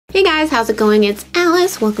Hey guys, how's it going? It's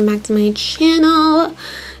Alice. Welcome back to my channel.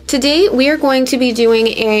 Today we are going to be doing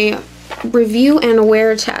a review and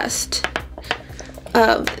wear test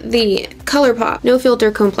of the Colourpop No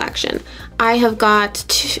Filter Complexion. I have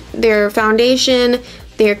got their foundation,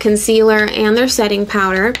 their concealer, and their setting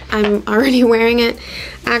powder. I'm already wearing it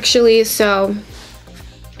actually, so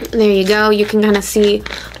there you go. You can kind of see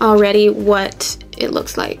already what it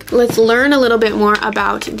looks like. Let's learn a little bit more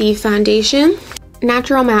about the foundation.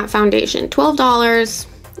 Natural Matte Foundation, $12.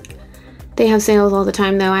 They have sales all the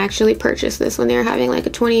time though. I actually purchased this when they were having like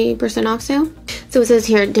a 20% off sale. So it says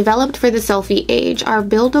here, developed for the selfie age, our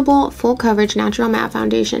buildable full coverage natural matte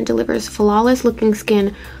foundation delivers flawless looking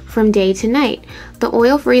skin from day to night. The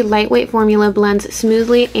oil-free lightweight formula blends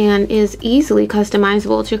smoothly and is easily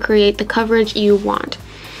customizable to create the coverage you want.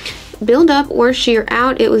 Build up or sheer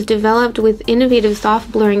out, it was developed with innovative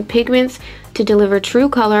soft blurring pigments to deliver true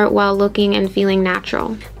color while looking and feeling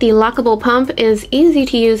natural. The lockable pump is easy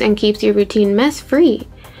to use and keeps your routine mess-free.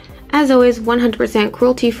 As always, 100%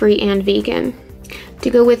 cruelty-free and vegan. To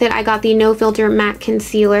go with it, I got the No Filter Matte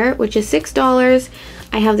Concealer, which is $6.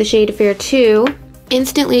 I have the shade Fair 2.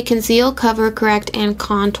 Instantly conceal, cover, correct, and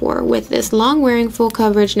contour with this long-wearing full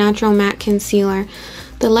coverage natural matte concealer.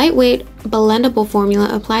 The lightweight, blendable formula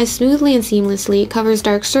applies smoothly and seamlessly, covers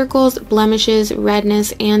dark circles, blemishes,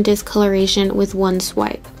 redness, and discoloration with one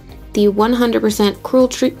swipe. The 100%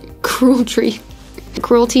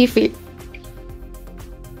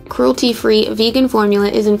 cruelty-free vegan formula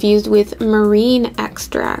is infused with marine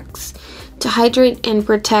extracts to hydrate and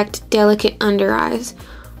protect delicate under eyes,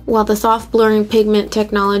 while the soft blurring pigment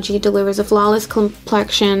technology delivers a flawless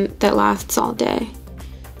complexion that lasts all day.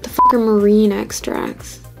 The fuck are marine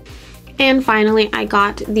extracts? And finally, I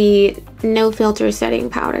got the No Filter setting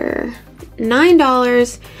powder.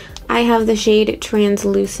 $9. I have the shade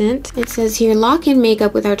Translucent. It says here, lock in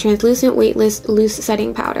makeup with our translucent weightless loose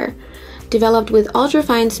setting powder. Developed with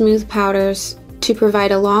ultra-fine smooth powders to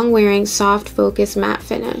provide a long-wearing, soft focus matte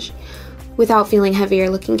finish without feeling heavy or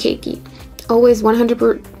looking cakey. Always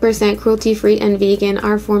 100% cruelty-free and vegan,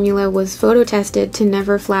 our formula was photo-tested to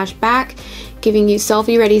never flash back, giving you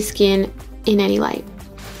selfie-ready skin in any light.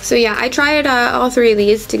 So yeah, I tried all three of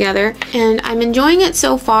these together, and I'm enjoying it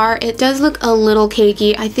so far. It does look a little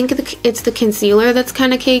cakey. I think it's the concealer that's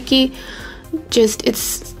kind of cakey. Just,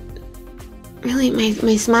 it's really,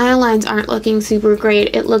 my smile lines aren't looking super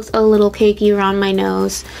great. It looks a little cakey around my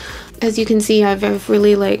nose. As you can see, I've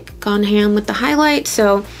really like gone ham with the highlight,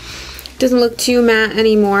 so doesn't look too matte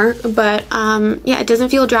anymore, but yeah, it doesn't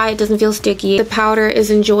feel dry, it doesn't feel sticky. The powder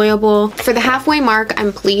is enjoyable. For the halfway mark,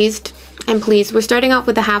 I'm pleased. We're starting off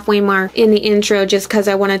with the halfway mark in the intro just because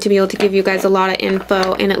I wanted to be able to give you guys a lot of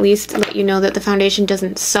info and at least let you know that the foundation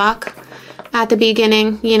doesn't suck at the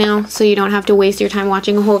beginning, you know, so you don't have to waste your time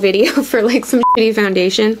watching a whole video for like some shitty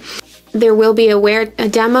foundation. There will be a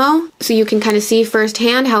demo, so you can kind of see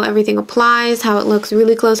firsthand how everything applies, how it looks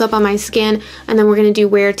really close up on my skin, and then we're going to do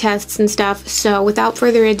wear tests and stuff. So without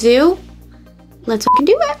further ado, let's fucking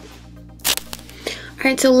do it.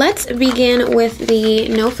 Alright, so let's begin with the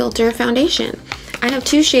No Filter foundation. I have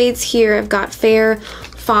two shades here. I've got Fair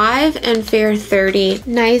 5 and Fair 30.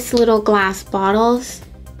 Nice little glass bottles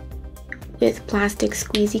with plastic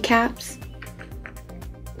squeezy caps.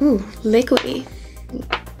 Ooh, liquidy.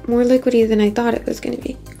 More liquidy than I thought it was going to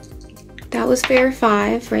be. That was Fair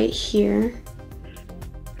 5 right here.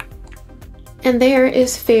 And there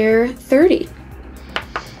is Fair 30.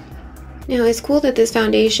 Now it's cool that this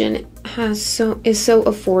foundation is so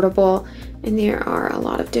affordable, and there are a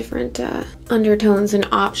lot of different undertones and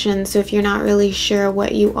options, so if you're not really sure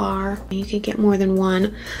what you are, you could get more than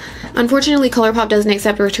one. Unfortunately, Colourpop doesn't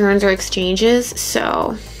accept returns or exchanges,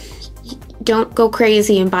 so don't go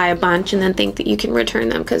crazy and buy a bunch and then think that you can return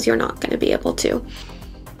them, because you're not going to be able to.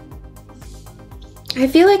 I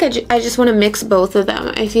feel like I just want to mix both of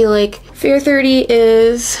them. I feel like Fair 30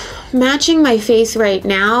 is matching my face right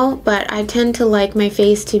now, but I tend to like my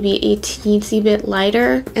face to be a teensy bit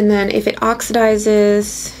lighter. And then if it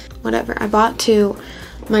oxidizes, whatever, I bought two,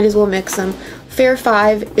 might as well mix them. Fair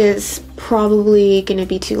 5 is probably going to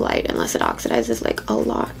be too light unless it oxidizes like a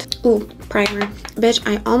lot. Ooh, primer. Bitch,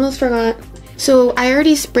 I almost forgot. So I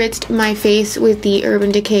already spritzed my face with the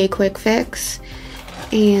Urban Decay Quick Fix.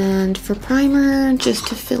 And for primer, just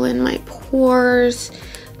to fill in my pores,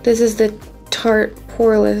 this is the Tarte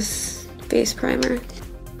Poreless Face Primer.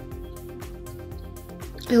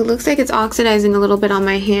 It looks like it's oxidizing a little bit on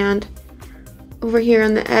my hand. Over here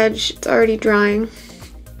on the edge, it's already drying.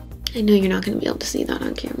 I know you're not going to be able to see that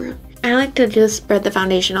on camera. I like to just spread the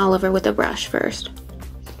foundation all over with a brush first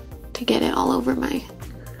to get it all over my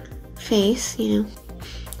face, you know.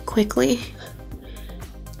 quickly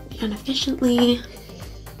and efficiently.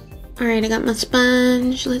 Alright, I got my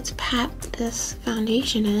sponge. Let's pat this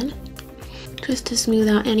foundation in just to smooth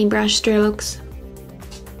out any brush strokes.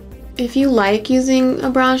 If you like using a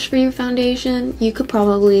brush for your foundation, you could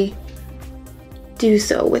probably do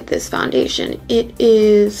so with this foundation. It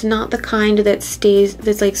is not the kind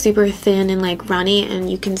that's like super thin and like runny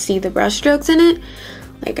and you can see the brush strokes in it.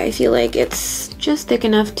 Like, I feel like it's just thick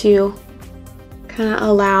enough to kind of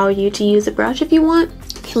allow you to use a brush if you want.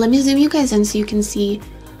 Okay, let me zoom you guys in so you can see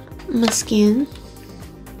my skin.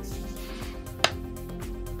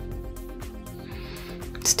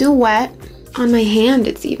 Still wet. On my hand,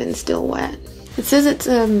 it's even still wet. It says it's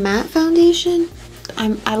a matte foundation.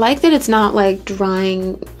 I like that it's not like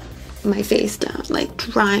drying my face down, like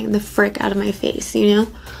drying the frick out of my face, you know?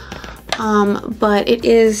 But it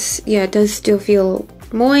is, yeah, it does still feel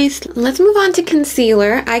moist. Let's move on to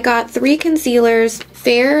concealer. I got 3 concealers.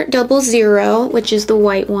 Fair 00, which is the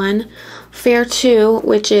white one. Fair 2,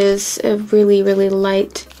 which is a really, really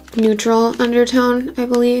light neutral undertone, I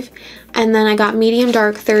believe. And then I got medium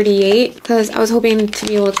dark 38 because I was hoping to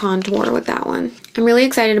be able to contour with that one. I'm really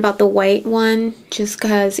excited about the white one just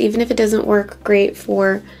because even if it doesn't work great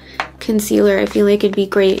for concealer, I feel like it'd be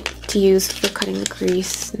great to use for cutting the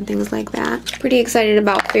crease and things like that. Pretty excited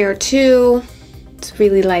about Fair 2. It's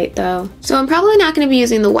really light though. So I'm probably not going to be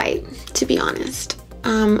using the white, to be honest.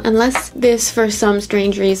 Unless this, for some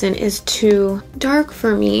strange reason, is too dark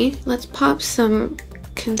for me. Let's pop some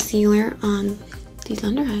concealer on these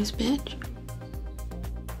under eyes, bitch.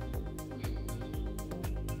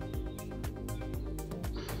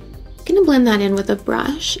 I'm gonna blend that in with a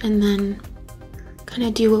brush and then kind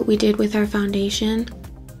of do what we did with our foundation.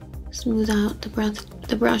 Smooth out the brush.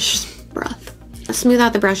 Smooth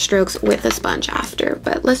out the brush strokes with a sponge after,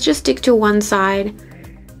 but let's just stick to one side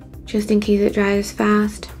just in case it dries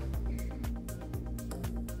fast.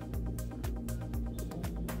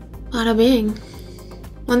 Bada bing.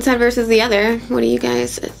 One side versus the other. What do you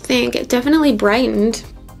guys think? It definitely brightened.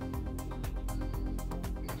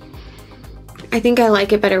 I think I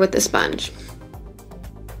like it better with the sponge.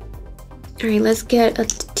 All right, let's get a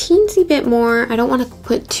teensy bit more. I don't want to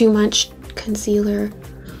put too much concealer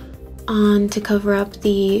on to cover up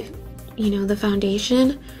the, you know, the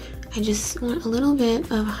foundation. I just want a little bit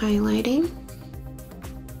of highlighting.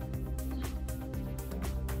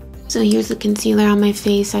 So here's the concealer on my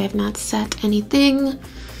face. I have not set anything.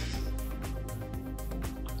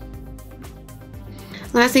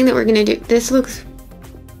 Last thing that we're gonna do, this looks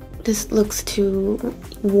too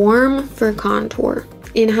warm for contour.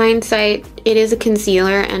 In hindsight, it is a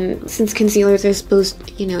concealer, and since concealers are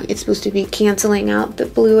supposed, you know, it's supposed to be canceling out the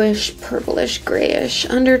bluish, purplish, grayish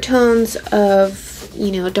undertones of,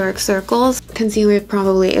 you know, dark circles, concealer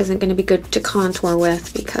probably isn't going to be good to contour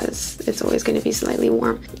with because it's always going to be slightly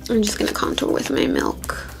warm. I'm just going to contour with my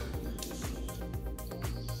Milk.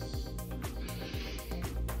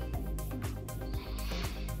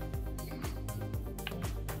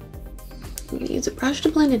 I'm going to use a brush to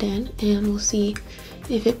blend it in, and we'll see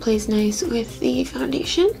if it plays nice with the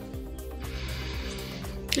foundation.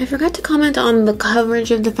 I forgot to comment on the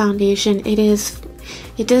coverage of the foundation.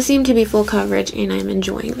 It does seem to be full coverage, and I'm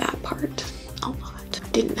enjoying that part a lot.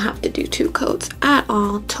 Didn't have to do 2 coats at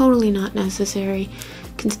all. Totally not necessary.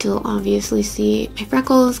 Can still obviously see my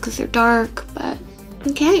freckles because they're dark, but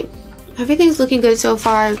okay. Everything's looking good so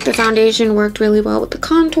far. The foundation worked really well with the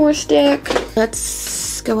contour stick.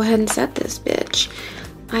 Let's go ahead and set this bitch.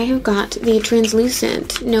 I have got the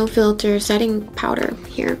translucent no filter setting powder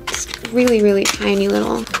here. It's really, really tiny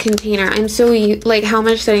little container. I'm so like, how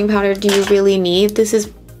much setting powder do you really need? This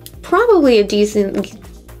is probably a decent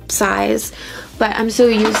size, but I'm so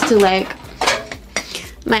used to like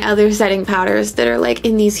my other setting powders that are like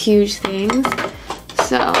in these huge things.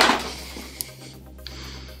 So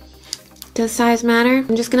does size matter?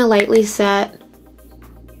 I'm just gonna lightly set.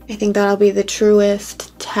 I think that'll be the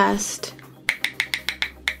truest test.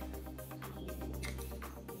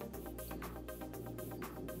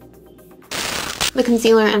 The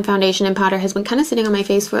concealer and foundation and powder has been kind of sitting on my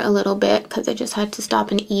face for a little bit because I just had to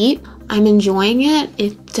stop and eat. I'm enjoying it.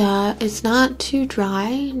 It's not too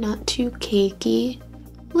dry, not too cakey.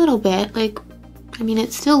 A little bit, like, I mean,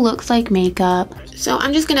 it still looks like makeup. So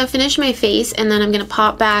I'm just gonna finish my face and then I'm gonna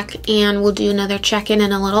pop back and we'll do another check-in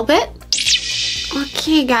in a little bit.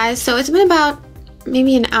 Okay guys, so it's been about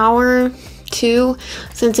maybe an hour, 2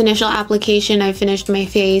 since initial application. I finished my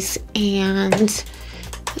face and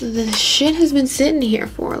the shit has been sitting here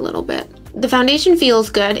for a little bit. The foundation feels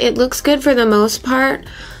good. It looks good for the most part.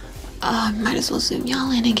 Might as well zoom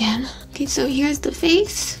y'all in again. Okay, so here's the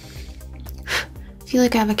face. feel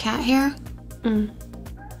like I have a cat hair.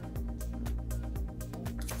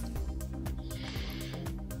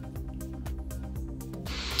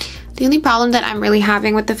 The only problem that I'm really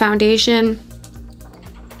having with the foundation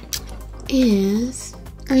is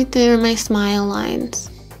right there, my smile lines.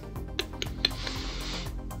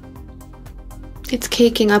 It's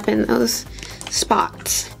caking up in those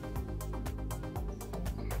spots.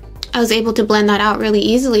 I was able to blend that out really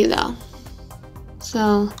easily though.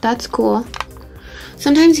 So that's cool.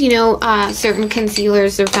 Sometimes, you know, certain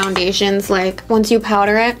concealers or foundations, like once you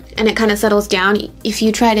powder it and it kind of settles down, if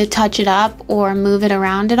you try to touch it up or move it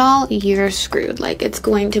around at all, you're screwed. Like it's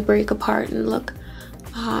going to break apart and look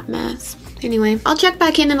a hot mess. Anyway, I'll check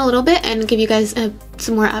back in a little bit and give you guys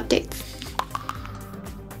some more updates.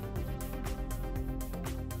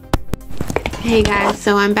 Hey guys,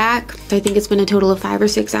 so I'm back. I think it's been a total of 5 or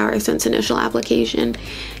 6 hours since initial application.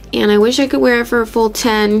 And I wish I could wear it for a full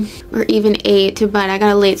 10 or even 8, but I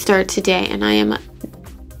got a late start today and I am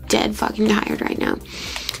dead fucking tired right now.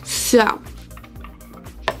 So,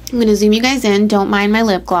 I'm gonna zoom you guys in. Don't mind my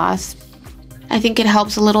lip gloss. I think it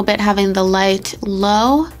helps a little bit having the light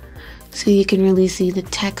low so you can really see the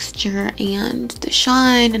texture and the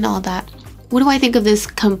shine and all that. What do I think of this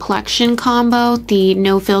complexion combo? The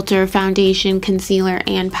no filter foundation, concealer,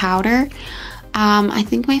 and powder. I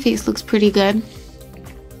think my face looks pretty good.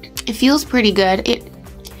 It feels pretty good.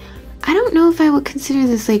 I don't know if I would consider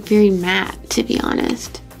this like very matte, to be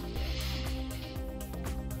honest.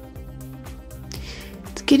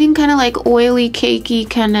 It's getting kind of like oily, cakey,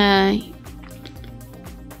 kind of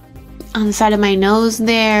on the side of my nose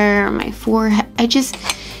there, my forehead.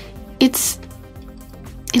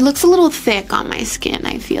 It looks a little thick on my skin,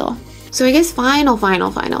 I feel. So I guess final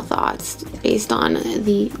thoughts based on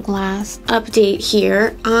the last update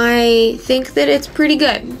here. I think that it's pretty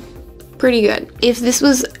good. Pretty good. If this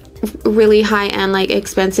was really high-end, like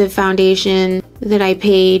expensive foundation that I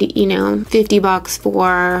paid, you know, 50 bucks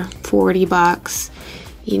for, 40 bucks,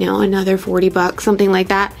 you know, another 40 bucks, something like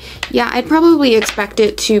that. Yeah, I'd probably expect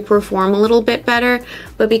it to perform a little bit better,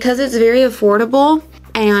 but because it's very affordable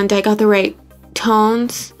and I got the right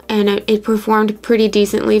tones and it performed pretty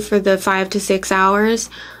decently for the 5 to 6 hours,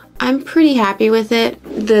 I'm pretty happy with it.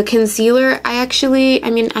 The concealer, I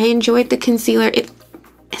enjoyed the concealer.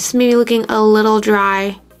 It's maybe looking a little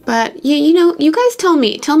dry, but you know, you guys tell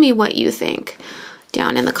me what you think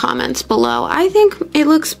down in the comments below. I think it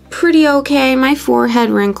looks pretty okay. My forehead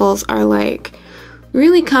wrinkles are like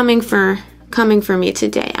really coming for me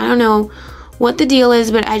today. I don't know what the deal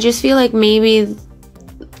is, but I just feel like maybe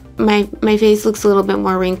my face looks a little bit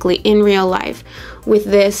more wrinkly in real life with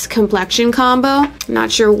this complexion combo. I'm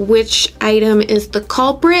not sure which item is the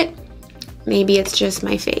culprit. Maybe it's just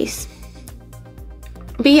my face.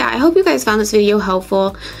 But yeah, I hope you guys found this video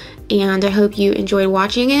helpful and I hope you enjoyed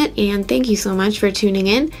watching it, and thank you so much for tuning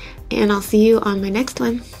in, and I'll see you on my next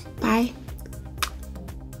one. Bye.